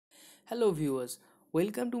Hello viewers,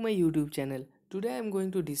 welcome to my YouTube channel. Today I am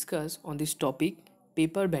going to discuss on this topic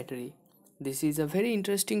paper battery. This is a very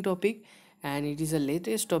interesting topic and it is a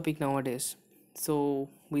latest topic nowadays. So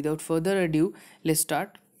without further ado, let's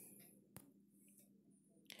start.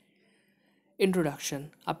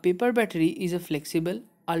 Introduction. A paper battery is a flexible,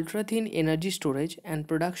 ultra-thin energy storage and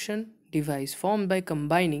production device formed by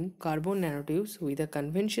combining carbon nanotubes with a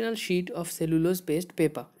conventional sheet of cellulose-based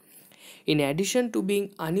paper. In addition to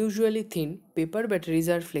being unusually thin, paper batteries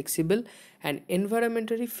are flexible and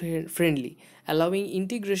environmentally friendly, allowing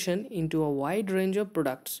integration into a wide range of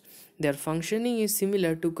products. Their functioning is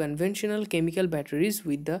similar to conventional chemical batteries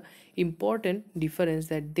with the important difference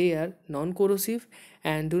that they are non-corrosive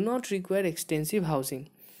and do not require extensive housing.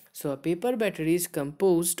 So a paper battery is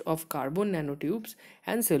composed of carbon nanotubes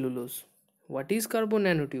and cellulose. What is carbon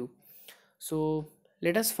nanotube? So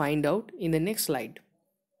let us find out in the next slide.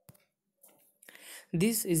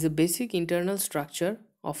 This is the basic internal structure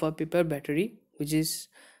of a paper battery, which is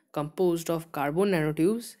composed of carbon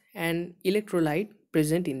nanotubes and electrolyte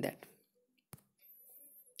present in that.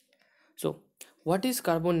 So, what is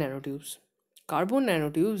carbon nanotubes? Carbon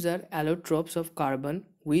nanotubes are allotropes of carbon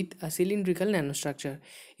with a cylindrical nanostructure.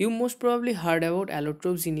 You most probably heard about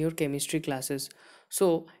allotropes in your chemistry classes.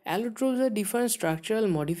 So, allotropes are different structural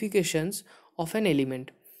modifications of an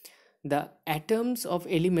element. The atoms of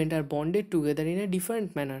element are bonded together in a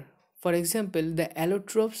different manner. For example, the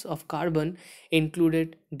allotropes of carbon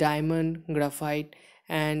included diamond, graphite,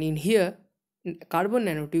 and in here, carbon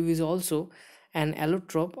nanotube is also an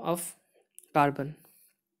allotrope of carbon,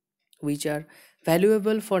 which are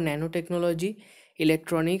valuable for nanotechnology,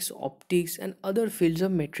 electronics, optics, and other fields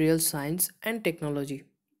of material science and technology.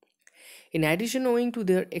 In addition, owing to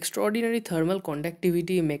their extraordinary thermal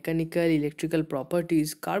conductivity, mechanical, electrical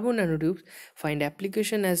properties, carbon nanotubes find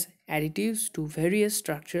application as additives to various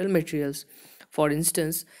structural materials. For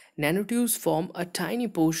instance, nanotubes form a tiny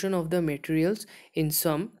portion of the materials in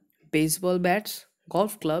some baseball bats,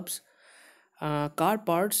 golf clubs, car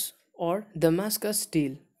parts, or Damascus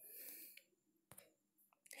steel.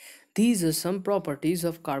 These are some properties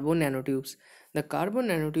of carbon nanotubes. The carbon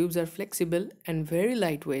nanotubes are flexible and very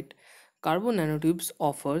lightweight. Carbon nanotubes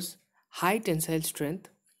offers high tensile strength.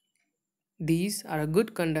 These are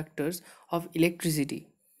good conductors of electricity.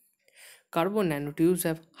 Carbon nanotubes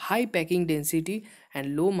have high packing density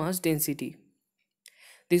and low mass density.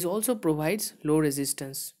 This also provides low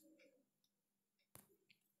resistance.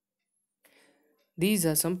 These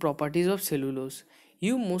are some properties of cellulose.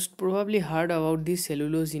 You most probably heard about this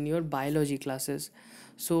cellulose in your biology classes.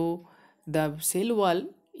 So the cell wall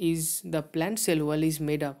is the plant cell wall is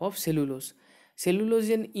made up of cellulose. Cellulose is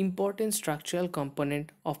an important structural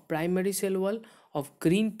component of primary cell wall of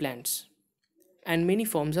green plants and many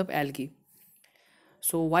forms of algae.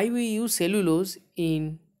 So why we use cellulose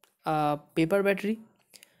in a paper battery?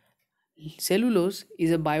 Cellulose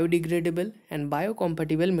is a biodegradable and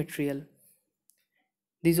biocompatible material.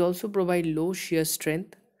 These also provide low shear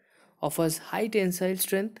strength, offers high tensile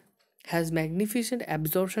strength, has magnificent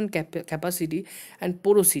absorption capacity and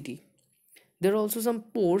porosity. There are also some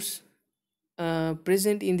pores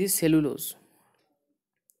present in this cellulose.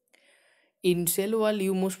 In cell wall,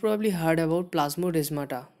 you most probably heard about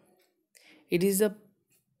plasmodesmata. It is the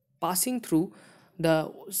passing through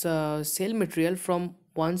the cell material from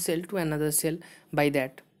one cell to another cell by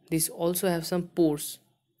that. This also have some pores.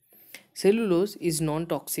 Cellulose is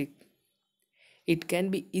non-toxic. It can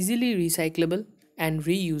be easily recyclable and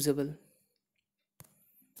reusable.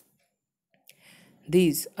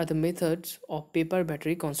 These are the methods of paper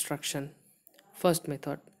battery construction. First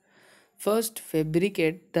method. First,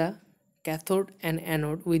 fabricate the cathode and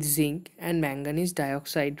anode with zinc and manganese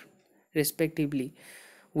dioxide respectively.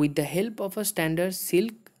 With the help of a standard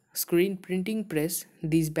silk screen printing press,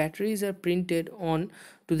 these batteries are printed on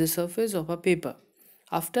to the surface of a paper.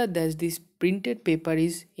 After that, this printed paper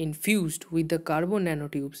is infused with the carbon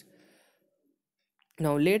nanotubes.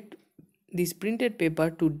 Now let this printed paper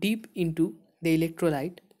to dip into the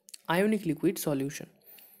electrolyte ionic liquid solution.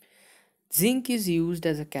 Zinc is used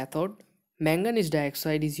as a cathode, manganese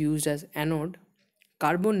dioxide is used as anode,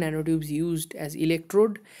 carbon nanotubes used as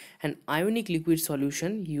electrode, and ionic liquid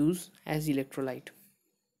solution used as electrolyte.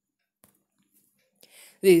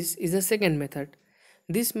 This is the second method.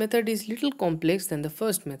 This method is little complex than the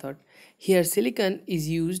first method. Here silicon is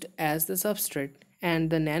used as the substrate and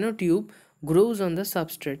the nanotube grows on the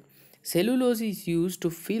substrate. Cellulose is used to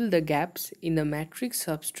fill the gaps in the matrix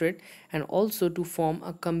substrate and also to form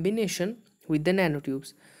a combination with the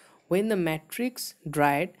nanotubes. When the matrix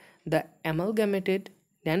dried, the amalgamated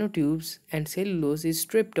nanotubes and cellulose is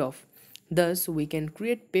stripped off. Thus, we can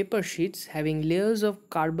create paper sheets having layers of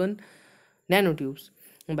carbon nanotubes.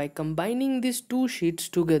 By combining these two sheets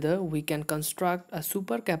together, we can construct a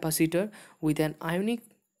supercapacitor with an ionic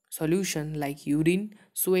solution like urine,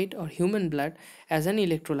 sweat, or human blood as an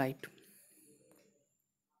electrolyte.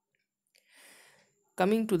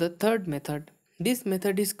 Coming to the third method, this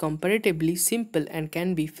method is comparatively simple and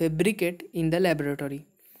can be fabricated in the laboratory.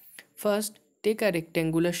 First, take a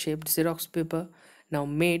rectangular shaped Xerox paper. Now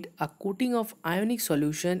made a coating of ionic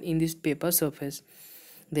solution in this paper surface.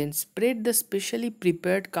 Then spread the specially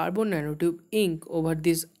prepared carbon nanotube ink over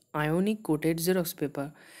this ionic coated Xerox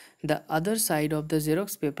paper. The other side of the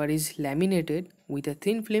Xerox paper is laminated with a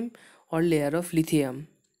thin film or layer of lithium.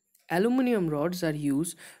 Aluminum rods are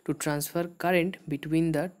used to transfer current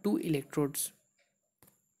between the two electrodes.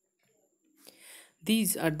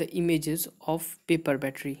 These are the images of paper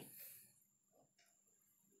battery.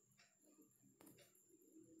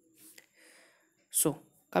 So,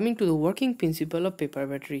 coming to the working principle of paper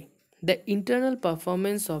battery. The internal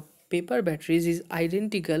performance of paper batteries is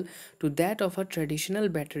identical to that of a traditional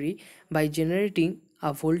battery by generating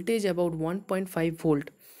a voltage about 1.5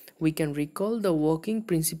 volt. We can recall the working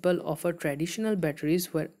principle of a traditional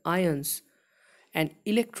batteries where ions and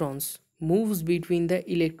electrons moves between the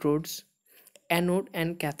electrodes anode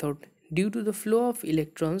and cathode. Due to the flow of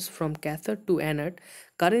electrons from cathode to anode,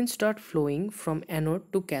 current start flowing from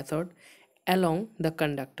anode to cathode along the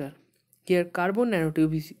conductor. Here carbon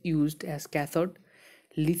nanotube is used as cathode,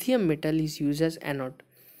 lithium metal is used as anode.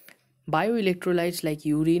 Bioelectrolytes like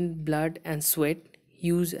urine, blood and sweat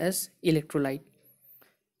use as electrolyte.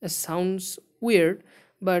 It sounds weird,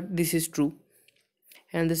 but this is true.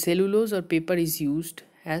 And the cellulose or paper is used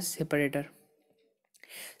as separator.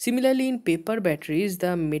 Similarly, in paper batteries,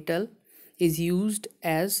 the metal is used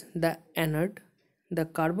as the anode, the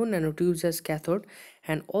carbon nanotubes as cathode,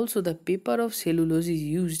 and also the paper of cellulose is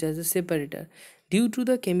used as a separator. Due to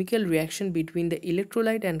the chemical reaction between the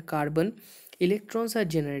electrolyte and carbon, electrons are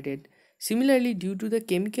generated. Similarly, due to the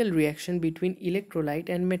chemical reaction between electrolyte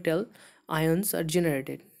and metal, ions are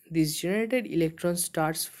generated. These generated electrons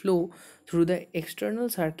starts flow through the external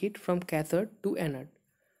circuit from cathode to anode.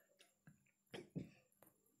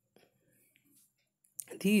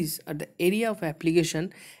 These are the area of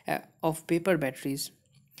application of paper batteries.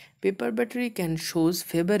 Paper battery can shows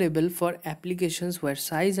favorable for applications where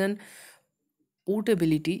size and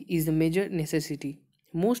portability is a major necessity.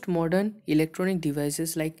 Most modern electronic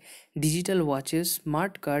devices like digital watches,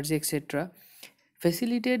 smart cards, etc.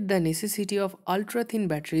 facilitate the necessity of ultra-thin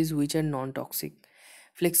batteries which are non-toxic.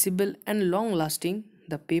 Flexible and long-lasting,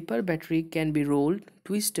 the paper battery can be rolled,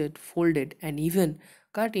 twisted, folded and even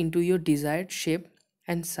cut into your desired shape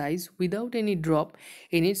and size without any drop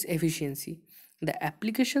in its efficiency. The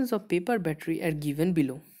applications of paper battery are given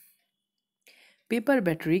below. Paper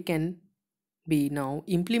battery can be now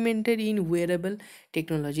implemented in wearable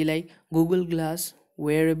technology like Google Glass,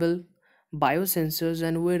 wearable biosensors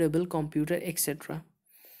and wearable computer etc.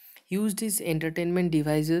 Used in entertainment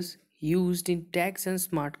devices, used in tags and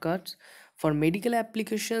smart cards, for medical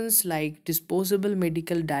applications like disposable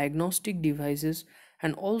medical diagnostic devices,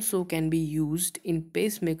 and also can be used in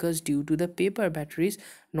pacemakers due to the paper batteries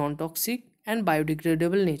non-toxic and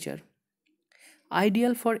biodegradable nature.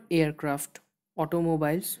 Ideal for aircraft,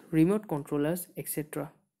 automobiles, remote controllers,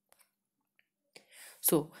 etc.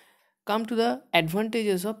 So, come to the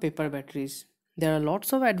advantages of paper batteries. There are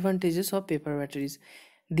lots of advantages of paper batteries.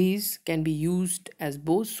 These can be used as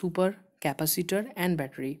both super capacitor and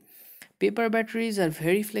battery. Paper batteries are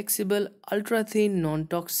very flexible, ultra thin, non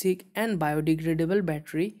toxic, and biodegradable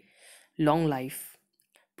battery. Long life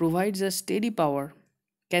provides a steady power,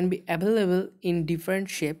 can be available in different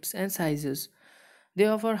shapes and sizes. They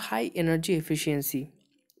offer high energy efficiency.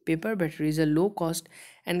 Paper batteries are low cost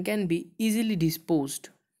and can be easily disposed.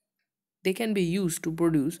 They can be used to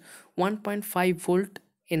produce 1.5 volt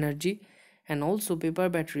energy, and also paper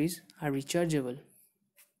batteries are rechargeable.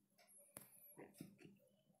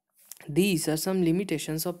 These are some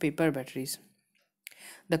limitations of paper batteries.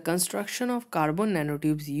 The construction of carbon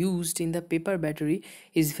nanotubes used in the paper battery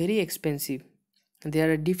is very expensive.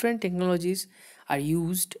 There are different technologies are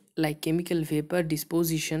used like chemical vapor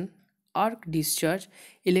disposition, arc discharge,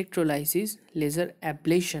 electrolysis, laser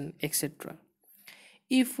ablation, etc.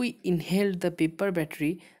 If we inhale the paper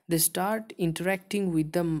battery, they start interacting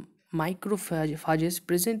with the microphages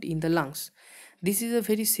present in the lungs. This is a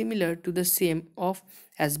very similar to the same of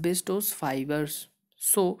asbestos fibers.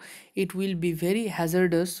 So it will be very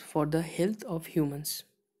hazardous for the health of humans.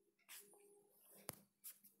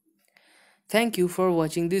 Thank you for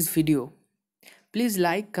watching this video. Please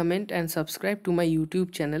like, comment and subscribe to my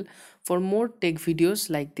YouTube channel for more tech videos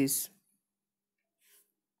like this.